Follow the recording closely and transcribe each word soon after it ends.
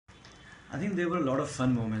I think there were a lot of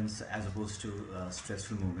fun moments as opposed to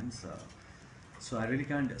stressful moments. So I really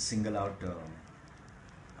can't single out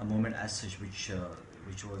a moment as such which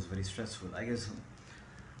was very stressful. I guess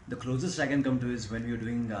the closest I can come to is when we were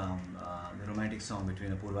doing the romantic song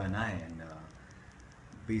between Apurva and I, and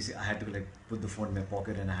basically I had to like put the phone in my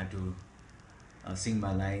pocket and I had to sing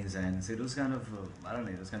my lines, and so it was kind of I don't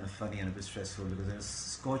know, it was kind of funny and a bit stressful because there was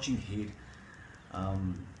scorching heat.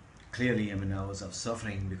 Um, Clearly, I mean, I was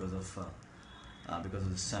suffering because of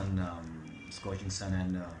the sun, scorching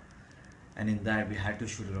sun, and in that we had to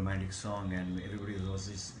shoot a romantic song, and everybody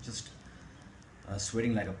was just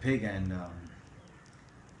sweating like a pig, and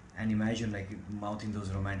imagine like mouthing those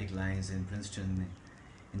romantic lines in Princeton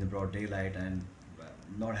in the broad daylight, and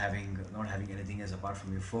not having anything else apart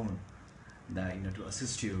from your phone that to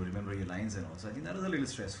assist you remember your lines and all. So I think that was a little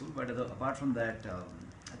stressful, but apart from that,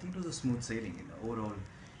 I think it was a smooth sailing. Overall,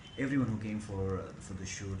 everyone who came for the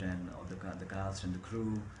shoot, and all the cast and the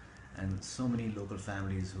crew, and so many local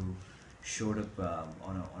families who showed up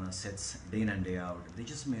on our sets day in and day out. They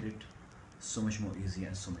just made it so much more easy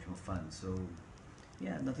and so much more fun. So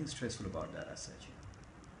yeah, nothing stressful about that as such.